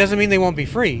 Yeah. Now it doesn't mean they won't be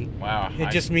free. Wow. It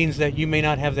just means that you may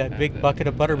not have that big bucket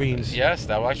of butter beans. Yes,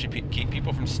 that will actually keep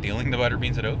people from stealing the butter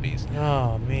beans at Opie's.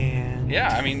 Oh man. Yeah,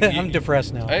 I mean, I'm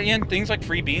depressed now. And things like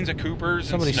free beans at Cooper's.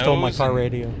 Somebody and stole my Snow's car and-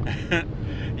 radio.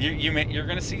 You're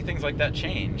going to see things like that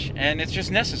change, and it's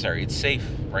just necessary. It's safe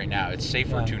right now. It's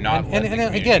safer to not and, let and, the and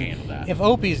community again, handle that. if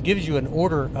Opie's gives you an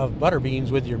order of butter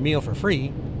beans with your meal for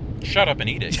free, Shut up and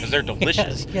eat it, because they're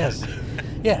delicious.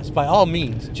 yes, by all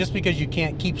means. Just because you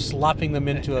can't keep slopping them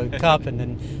into a cup and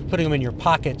then putting them in your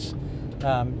pockets,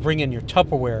 bring in your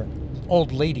Tupperware,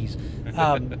 old ladies.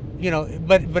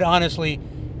 But honestly,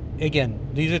 again,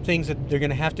 these are things that they're going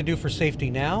to have to do for safety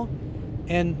now,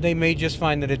 and they may just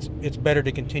find that it's better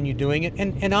to continue doing it.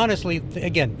 And honestly,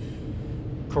 again,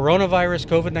 coronavirus,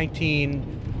 COVID-19,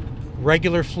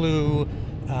 regular flu,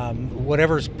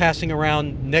 whatever's passing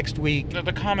around next week,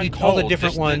 The common all the cold,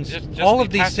 different ones, just all the of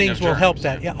these passing things of will help germs.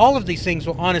 that. Yeah, all of these things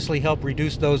will honestly help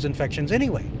reduce those infections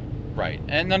anyway. Right.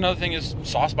 And another thing is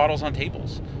sauce bottles on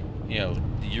tables.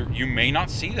 You may not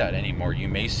see that anymore. You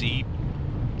may see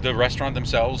the restaurant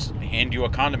themselves hand you a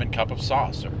condiment cup of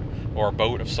sauce or a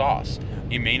boat of sauce.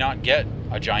 You may not get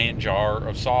a giant jar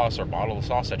of sauce or bottle of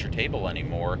sauce at your table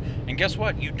anymore. And guess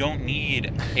what? You don't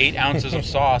need 8 ounces of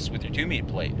sauce with your 2-meat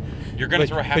plate. You're going to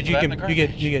throw half of that in the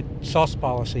garbage. you get sauce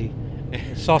policy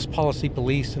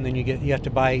police, and then you have to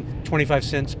buy 25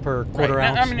 cents per quarter Right.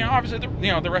 ounce. I mean, obviously,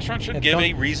 the restaurant should give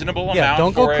a reasonable Yeah, amount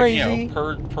don't go for crazy. it,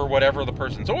 per whatever the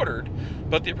person's ordered.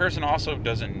 But the person also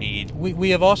doesn't need. We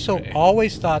have also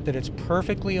always thought that it's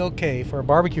perfectly okay for a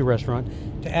barbecue restaurant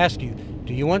to ask you,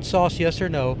 do you want sauce, yes or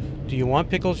no? Do you want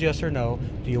pickles, yes or no?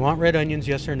 Do you want red onions,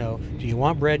 yes or no? Do you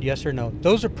want bread, yes or no?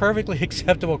 Those are perfectly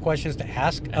acceptable questions to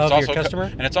ask of your customer.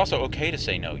 And it's also okay to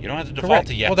say no. You don't have to default Correct.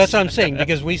 to yes. Well, that's what I'm saying,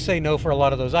 because we say no for a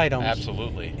lot of those items.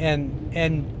 Absolutely.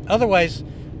 And otherwise,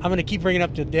 I'm going to keep bringing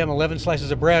up the damn 11 slices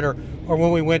of bread, or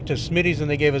when we went to Smitty's and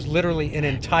they gave us literally an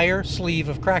entire sleeve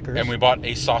of crackers. And we bought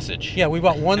a sausage. Yeah, we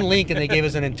bought one link and they gave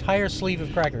us an entire sleeve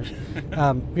of crackers.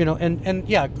 And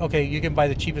yeah, okay, you can buy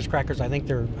the cheapest crackers. I think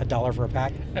they're $1 for a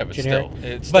pack. Yeah, but generic. still,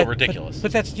 it's still ridiculous.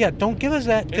 But that's, don't give us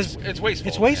that, because It's wasteful.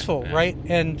 It's wasteful, Yeah. right?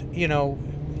 And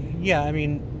I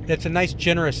mean, that's a nice,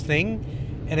 generous thing.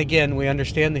 And again, we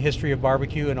understand the history of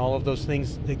barbecue and all of those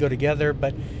things that go together,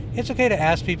 but it's okay to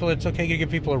ask people. It's okay to give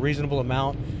people a reasonable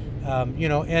amount,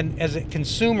 and as a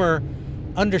consumer,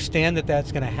 understand that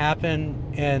that's going to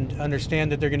happen, and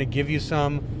understand that they're going to give you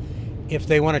some if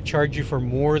they want to charge you for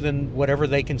more than whatever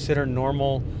they consider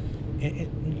normal.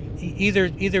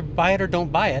 Either buy it or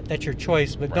don't buy it. That's your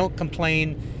choice, but don't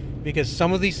complain, because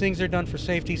some of these things are done for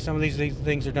safety, some of these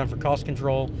things are done for cost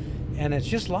control, and it's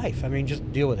just life. I mean,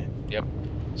 just deal with it. Yep.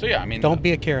 So yeah, I mean, Don't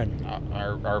be a Karen.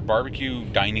 Our barbecue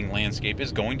dining landscape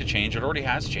is going to change. It already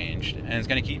has changed, and it's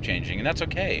going to keep changing, and that's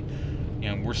okay.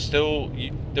 There's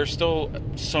still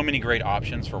so many great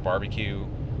options for barbecue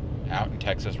out in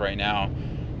Texas right now,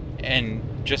 and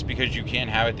just because you can't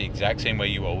have it the exact same way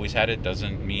you always had it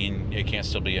doesn't mean it can't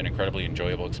still be an incredibly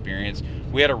enjoyable experience.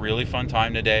 We had a really fun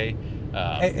time today.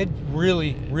 It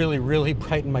really, really, really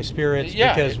brightened my spirits,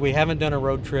 because we haven't done a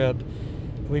road trip.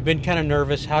 We've been kind of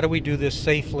nervous. How do we do this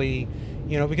safely?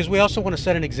 Because we also want to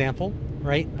set an example,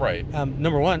 right? Right.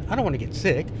 Number one, I don't want to get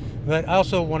sick, but I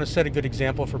also want to set a good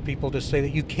example for people to say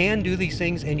that you can do these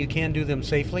things and you can do them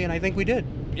safely, and I think we did.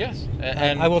 Yes,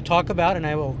 and I will talk about, and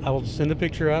I will send a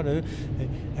picture out.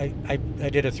 I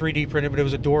did a 3D printer, but it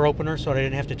was a door opener, so I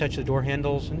didn't have to touch the door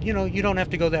handles. And you don't have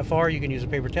to go that far. You can use a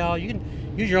paper towel. You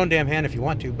can use your own damn hand if you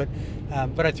want to. But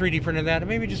I 3D printed that, and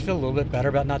maybe just feel a little bit better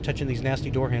about not touching these nasty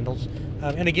door handles.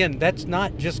 And again, that's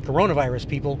not just coronavirus,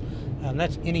 people.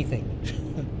 That's anything.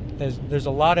 there's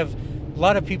a lot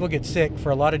of people get sick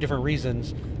for a lot of different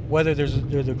reasons. Whether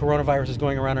the coronavirus is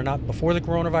going around or not, before the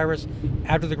coronavirus,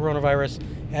 after the coronavirus,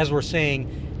 as we're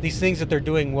saying, these things that they're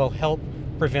doing will help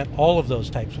prevent all of those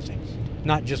types of things,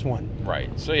 not just one.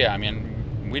 Right. So yeah, I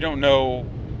mean, we don't know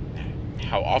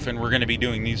how often we're going to be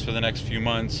doing these for the next few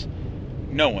months.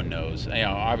 No one knows.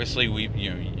 Obviously,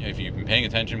 if you've been paying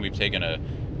attention, we've taken a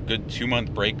good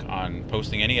 2-month break on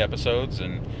posting any episodes,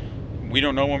 and we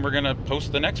don't know when we're going to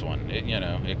post the next one.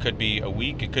 It could be a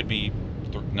week, it could be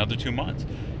another 2 months.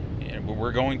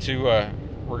 We're going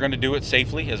to do it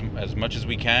safely as much as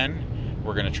we can.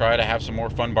 We're going to try to have some more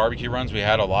fun barbecue runs. We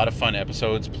had a lot of fun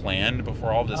episodes planned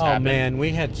before all this happened. Oh man,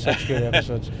 we had such good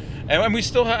episodes. And we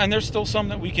still have, and there's still some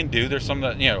that we can do. There's some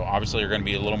that obviously are going to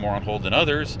be a little more on hold than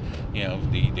others.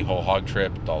 The whole hog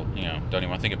trip. Don't even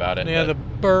want to think about it. Yeah, the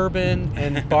bourbon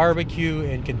and barbecue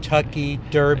and Kentucky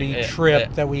Derby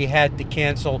trip that we had to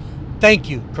cancel.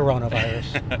 Thank you,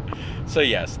 coronavirus. So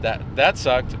yes, that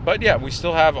sucked. But yeah, we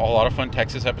still have a lot of fun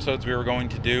Texas episodes we were going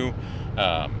to do.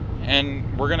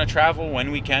 And we're going to travel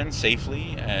when we can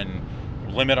safely and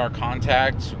limit our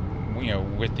contact,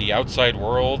 with the outside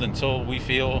world until we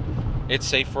feel it's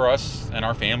safe for us and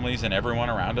our families and everyone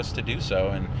around us to do so.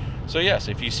 And so yes,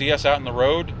 if you see us out in the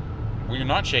road, we're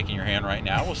not shaking your hand right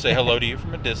now. We'll say hello to you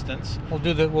from a distance. We'll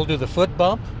do the foot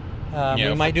bump.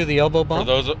 We might do the elbow bump.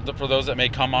 For those that may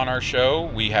come on our show,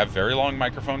 we have very long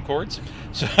microphone cords.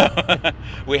 So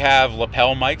we have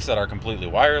lapel mics that are completely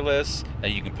wireless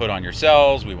that you can put on your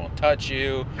cells. We won't touch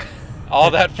you.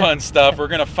 All that fun stuff. We're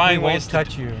gonna find ways to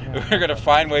touch you. We're gonna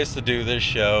find ways to do this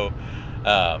show.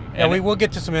 And we will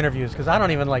get to some interviews because I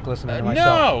don't even like listening to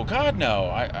myself. No, God no.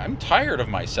 I'm tired of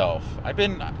myself. I've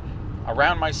been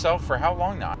around myself for how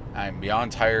long now? I'm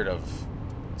beyond tired of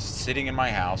sitting in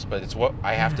my house, but it's what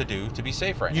I have to do to be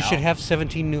safe right now. You should have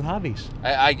 17 new hobbies.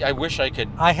 I wish I could.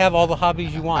 I have all the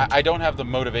hobbies you want. I don't have the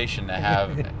motivation to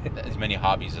have as many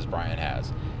hobbies as Brian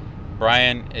has.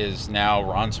 Brian is now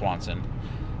Ron Swanson.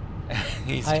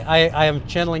 I am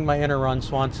channeling my inner Ron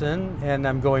Swanson, and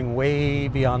I'm going way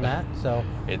beyond that. So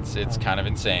it's kind of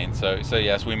insane. So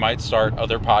yes, we might start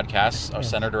other podcasts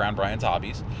centered around Brian's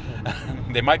hobbies.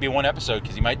 They might be one episode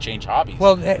because he might change hobbies.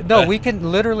 Well, no, we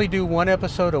can literally do one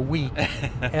episode a week,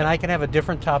 and I can have a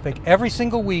different topic every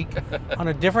single week on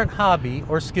a different hobby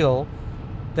or skill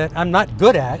that I'm not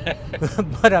good at,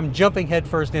 but I'm jumping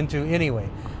headfirst into anyway.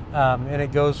 And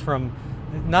it goes from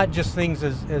not just things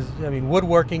as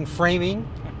woodworking, framing.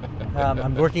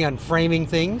 I'm working on framing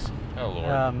things. Oh,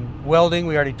 Lord. Welding,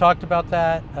 we already talked about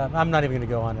that. I'm not even going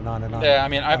to go on and on and on. Yeah,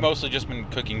 I've mostly just been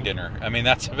cooking dinner.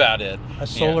 That's about it. A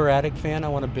solar attic fan I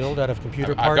want to build out of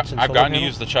computer parts. I've gotten to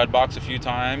use the Chud box a few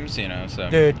times, so.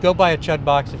 Dude, go buy a Chud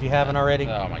box if you haven't already.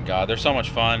 Oh my God, they're so much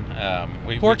fun.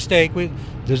 Pork steak.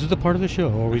 This is the part of the show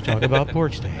where we talk about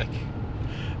pork steak.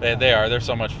 They're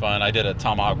so much fun. I did a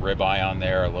tomahawk ribeye on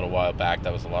there a little while back.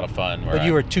 That was a lot of fun. But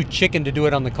you were too chicken to do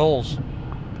it on the coals.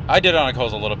 I did it on the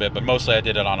coals a little bit, but mostly I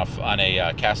did it on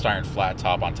a cast iron flat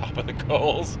top on top of the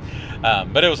coals.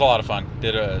 But it was a lot of fun.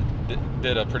 Did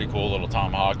a pretty cool little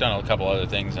tomahawk. Done a couple other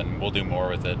things, and we'll do more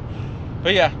with it.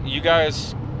 But yeah, you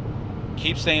guys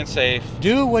keep staying safe.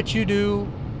 Do what you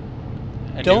do.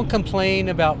 Don't complain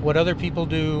about what other people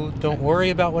do. Don't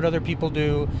worry about what other people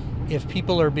do. If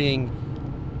people are being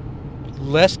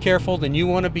less careful than you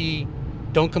want to be,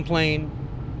 don't complain.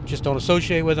 Just don't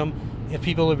associate with them. If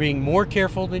people are being more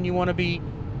careful than you want to be,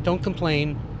 don't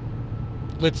complain.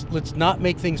 Let's not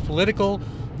make things political.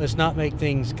 Let's not make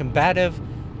things combative.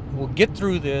 We'll get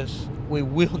through this. We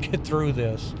will get through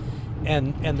this.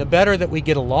 And the better that we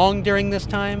get along during this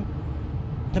time,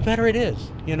 the better it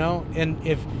is, And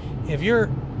if you're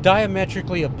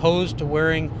diametrically opposed to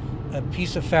wearing a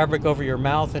piece of fabric over your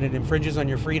mouth and it infringes on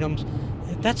your freedoms,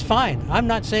 that's fine. I'm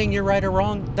not saying you're right or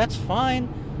wrong. That's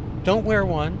fine. Don't wear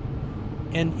one.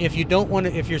 And if you don't want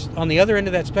to, if you're on the other end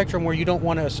of that spectrum where you don't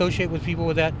want to associate with people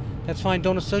with that, that's fine.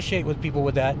 Don't associate with people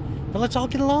with that. But let's all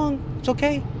get along. It's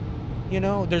okay.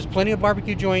 There's plenty of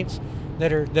barbecue joints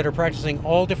that are practicing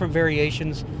all different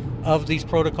variations of these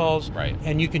protocols. Right.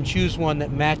 And you can choose one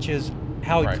that matches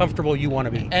how comfortable you want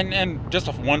to be. And just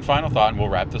one final thought, and we'll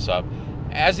wrap this up.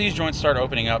 As these joints start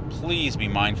opening up, please be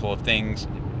mindful of things.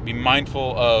 Be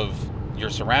mindful of your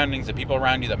surroundings, the people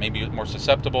around you that may be more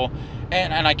susceptible.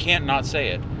 And I can't not say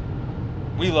it.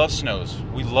 We love Snows.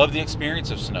 We love the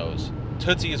experience of Snows.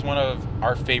 Tootsie is one of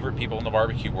our favorite people in the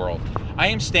barbecue world. I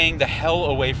am staying the hell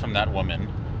away from that woman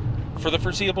for the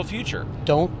foreseeable future.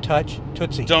 Don't touch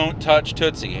Tootsie. Don't touch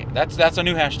Tootsie. That's a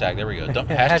new hashtag. There we go.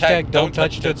 Hashtag don't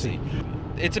touch Tootsie.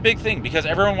 It's a big thing because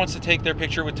everyone wants to take their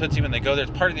picture with Tootsie when they go there.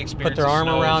 It's part of the experience. Put their arm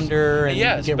around her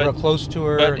and get real close to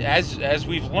her. But as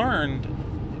we've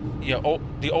learned,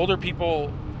 the older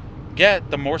people get,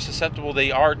 the more susceptible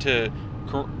they are to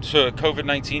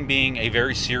COVID-19 being a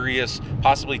very serious,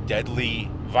 possibly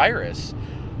deadly virus.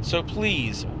 So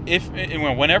please,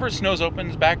 whenever Snows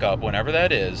opens back up, whenever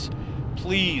that is,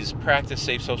 please practice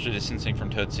safe social distancing from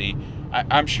Tootsie.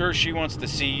 I'm sure she wants to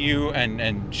see you,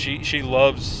 and she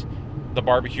loves the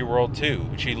barbecue world too.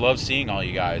 She loves seeing all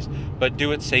you guys, but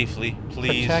do it safely,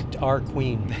 please. Protect our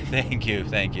queen. Thank you.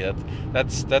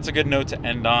 That's a good note to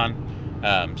end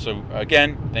on. So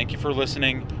again, thank you for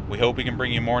listening. We hope we can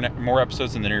bring you more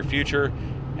episodes in the near future.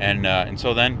 And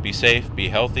until then, be safe, be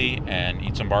healthy, and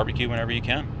eat some barbecue whenever you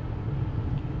can.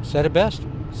 Said it best.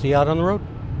 See you out on the road.